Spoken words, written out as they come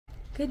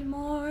Good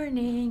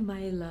morning,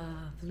 my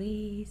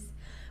lovelies.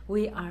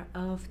 We are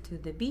off to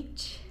the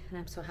beach and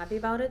I'm so happy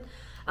about it.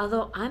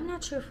 Although I'm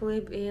not sure if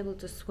we'll be able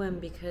to swim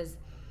because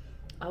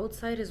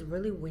outside is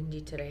really windy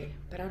today.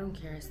 But I don't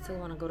care. I still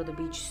want to go to the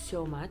beach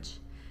so much.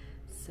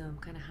 So I'm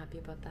kind of happy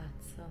about that.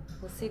 So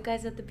we'll see you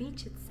guys at the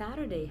beach. It's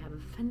Saturday. Have a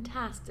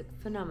fantastic,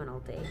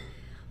 phenomenal day.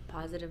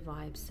 Positive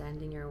vibes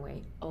sending your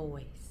way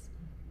always.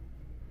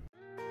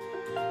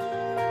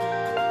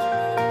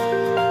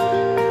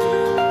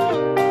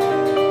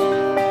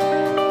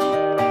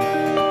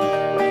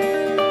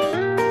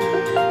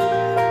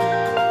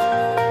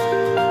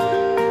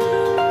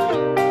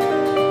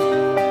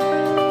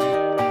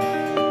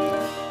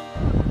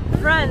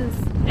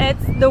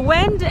 Friends, the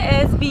wind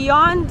is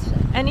beyond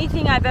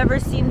anything I've ever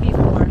seen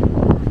before.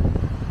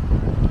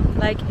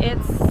 Like,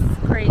 it's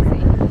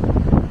crazy.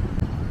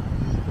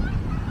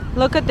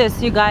 Look at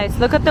this, you guys.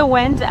 Look at the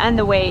wind and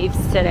the waves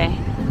today.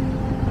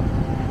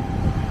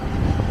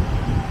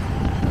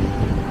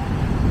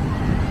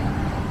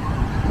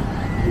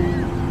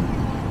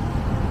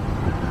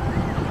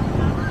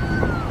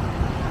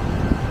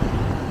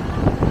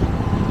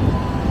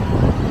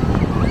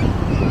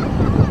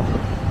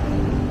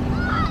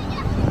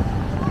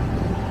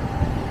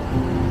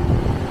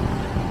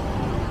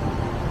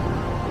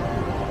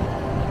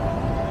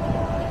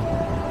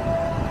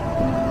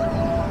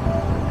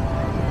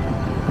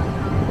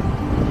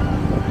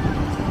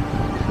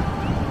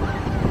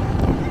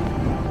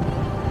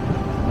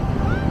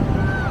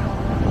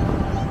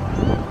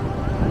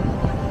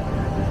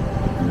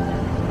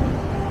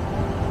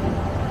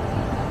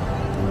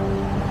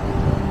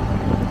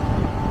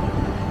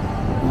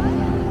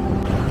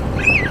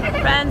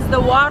 The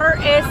water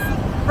is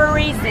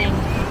freezing.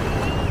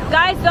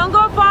 Guys, don't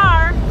go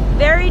far.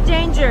 Very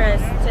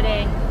dangerous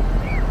today.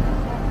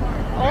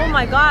 Oh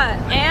my god.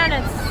 And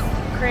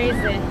it's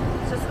crazy.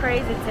 It's just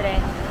crazy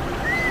today.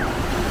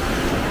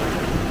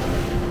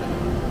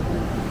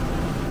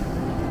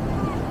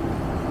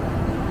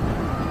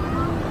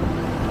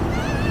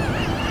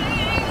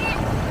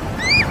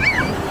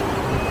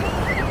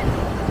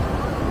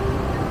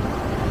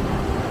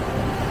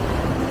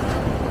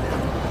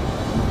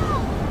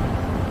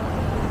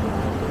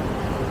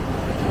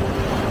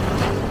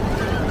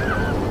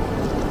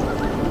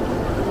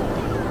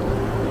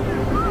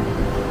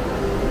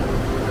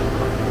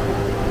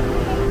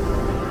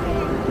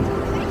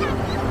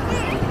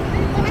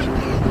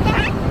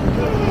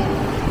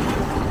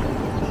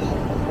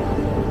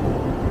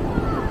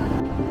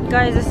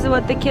 Guys, this is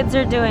what the kids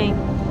are doing.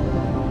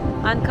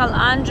 Uncle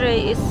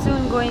Andrei is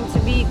soon going to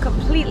be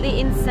completely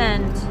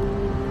incensed.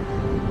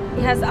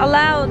 He has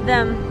allowed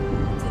them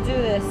to do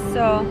this,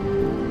 so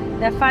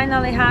they're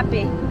finally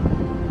happy.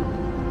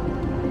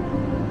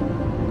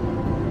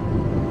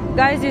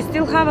 Guys, you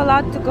still have a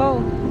lot to go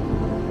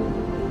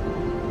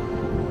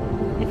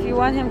if you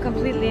want him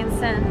completely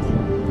incensed.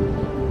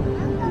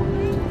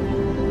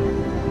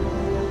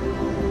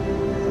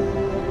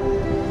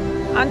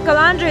 Uncle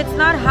Andrei, it's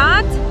not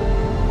hot?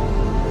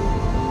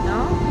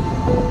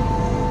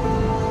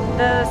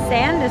 The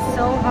sand is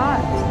so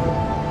hot.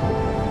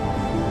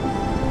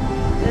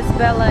 This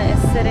Bella is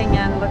sitting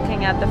and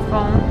looking at the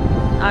phone,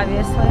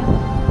 obviously.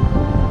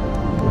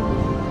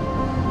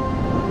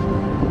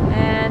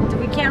 And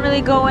we can't really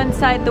go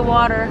inside the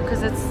water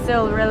because it's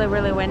still really,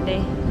 really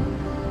windy.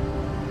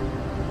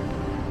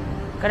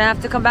 Gonna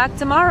have to come back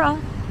tomorrow.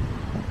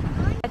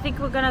 I think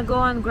we're gonna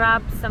go and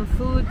grab some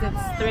food.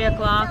 It's 3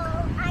 o'clock.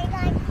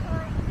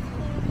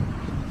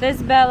 This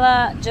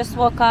Bella just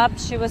woke up.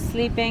 She was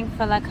sleeping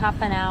for like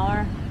half an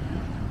hour.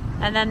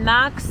 And then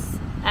Max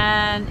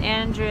and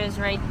Andrew is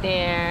right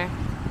there.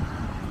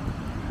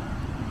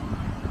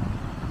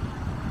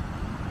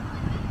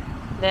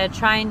 They're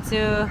trying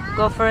to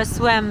go for a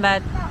swim,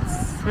 but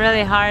it's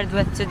really hard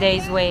with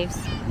today's waves.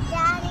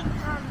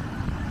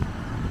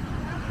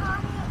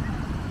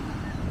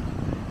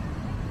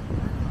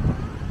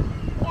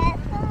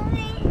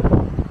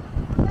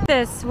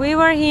 We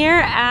were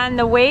here and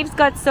the waves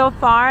got so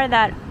far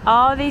that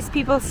all these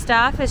people's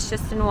stuff is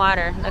just in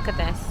water. Look at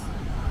this.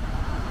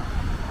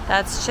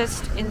 That's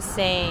just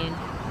insane.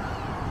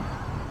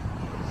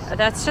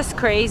 That's just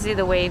crazy.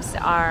 The waves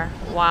are,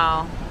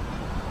 wow,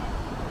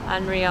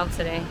 unreal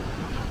today.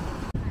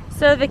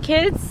 So the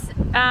kids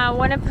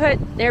want to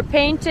put their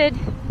painted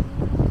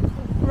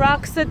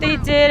rocks that they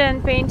did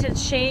and painted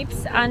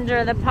shapes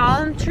under the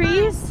palm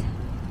trees.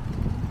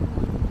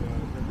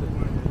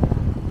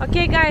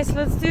 Okay guys,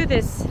 let's do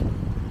this.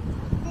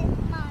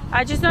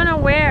 I just don't know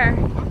where.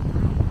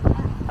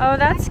 Oh,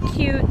 that's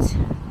cute.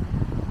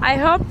 I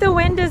hope the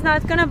wind is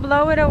not gonna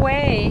blow it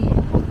away.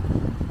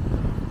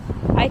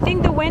 I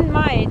think the wind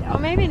might. Oh,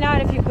 maybe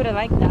not if you put it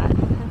like that.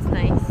 That's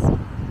nice.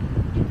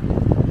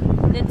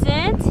 That's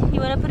it?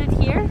 You wanna put it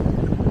here?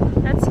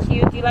 That's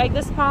cute. You like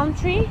this palm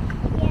tree?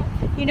 Yeah.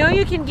 You know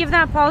you can give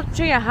that palm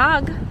tree a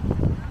hug.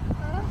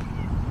 Huh?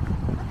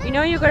 You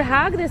know you could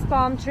hug this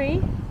palm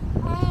tree.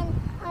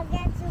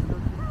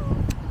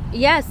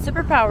 Yes,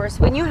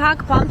 superpowers. When you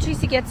hug palm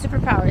trees, you get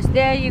superpowers.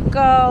 There you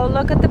go.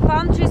 Look at the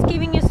palm trees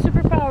giving you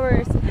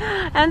superpowers.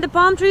 And the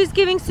palm tree is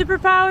giving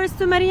superpowers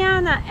to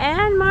Mariana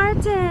and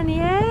Martin.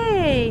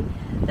 Yay!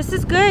 This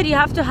is good. You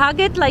have to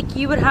hug it like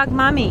you would hug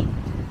mommy.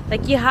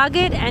 Like you hug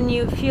it and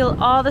you feel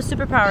all the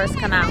superpowers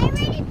come out. I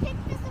already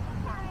picked the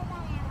superpower that I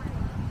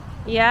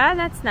want. Yeah,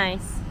 that's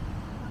nice.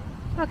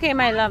 Okay,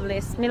 my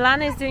lovelies.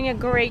 Milana is doing a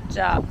great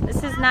job.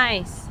 This is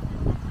nice.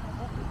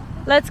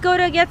 Let's go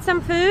to get some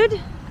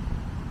food.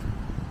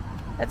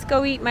 Let's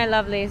go eat, my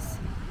lovelies.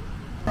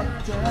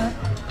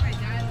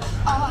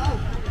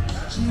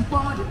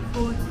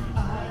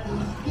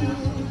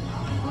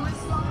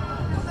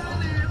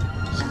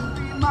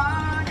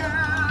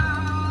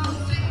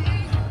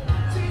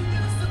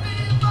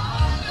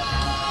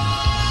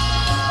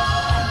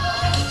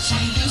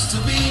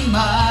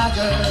 My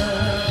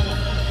girl,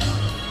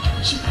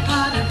 she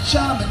had a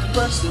charming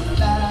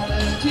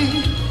personality.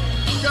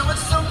 Going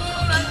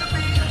somewhere like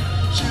me,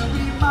 she'll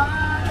be my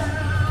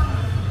girl.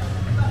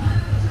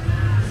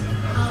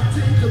 I'll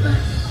take her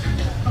back.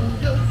 Oh,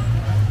 yes.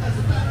 As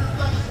a matter of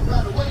fact,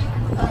 right away,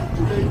 right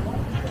today.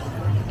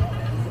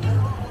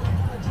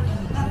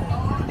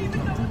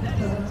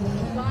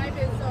 Live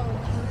is so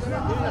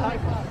high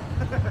five.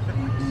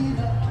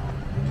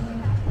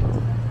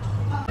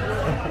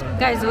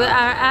 Guys, we are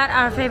at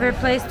our favorite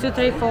place,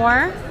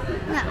 234.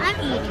 No, I'm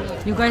eating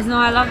it You guys know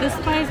I love this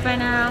place by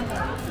now.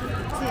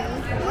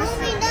 too.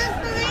 Mommy,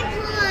 that's my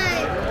part.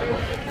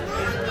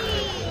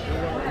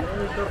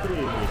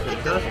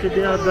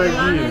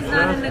 Milana is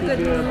not in a good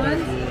mood.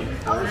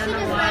 Oh, she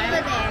just over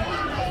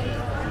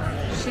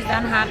there. She's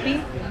unhappy.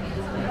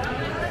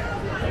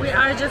 We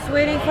are just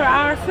waiting for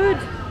our food.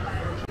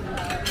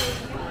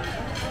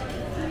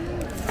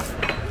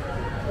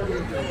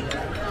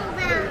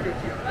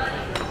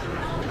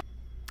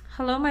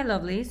 Hello, my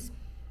lovelies.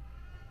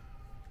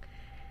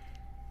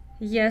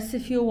 Yes,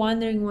 if you're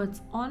wondering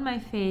what's on my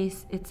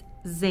face, it's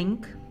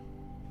zinc.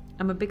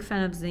 I'm a big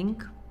fan of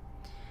zinc.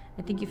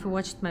 I think if you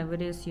watched my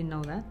videos, you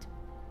know that.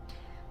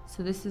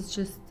 So this is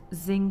just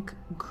zinc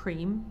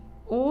cream,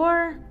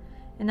 or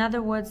in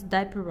other words,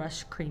 diaper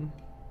rush cream.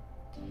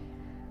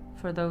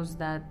 For those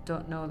that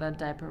don't know, that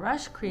diaper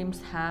rush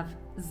creams have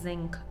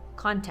zinc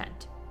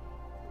content.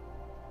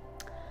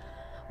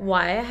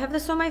 Why I have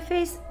this on my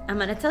face? I'm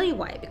gonna tell you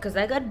why. Because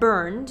I got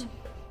burned,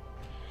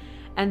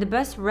 and the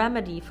best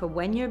remedy for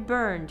when you're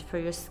burned for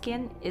your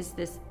skin is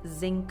this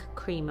zinc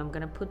cream. I'm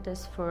gonna put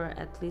this for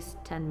at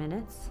least 10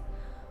 minutes,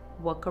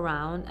 walk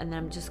around, and then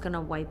I'm just gonna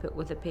wipe it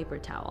with a paper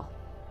towel.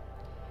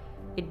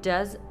 It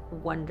does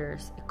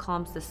wonders. It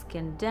calms the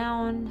skin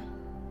down,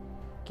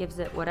 gives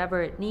it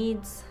whatever it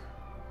needs.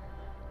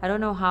 I don't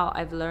know how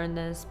I've learned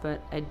this,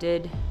 but I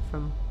did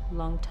from a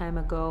long time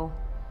ago.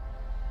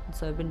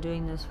 So I've been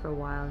doing this for a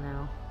while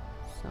now,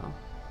 so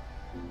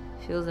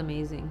it feels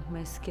amazing.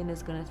 My skin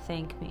is gonna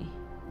thank me.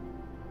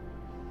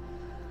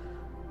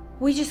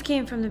 We just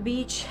came from the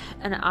beach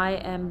and I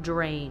am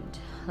drained.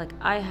 Like,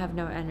 I have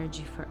no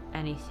energy for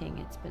anything.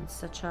 It's been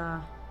such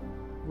a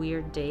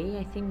weird day,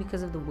 I think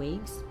because of the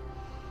waves.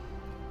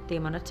 The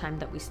amount of time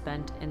that we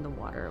spent in the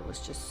water was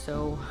just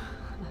so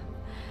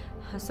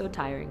so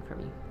tiring for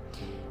me.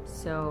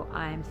 So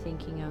I'm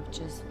thinking of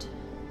just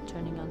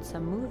turning on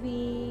some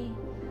movie,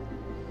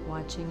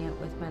 watching it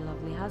with my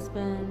lovely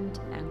husband,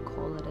 and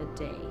call it a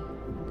day.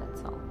 And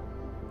that's all.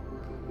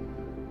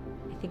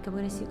 I think I'm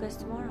gonna see you guys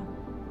tomorrow.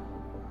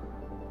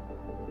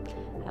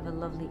 Have a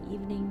lovely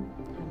evening,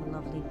 have a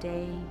lovely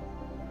day,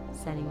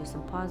 sending you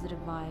some positive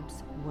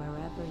vibes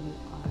wherever you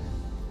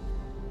are.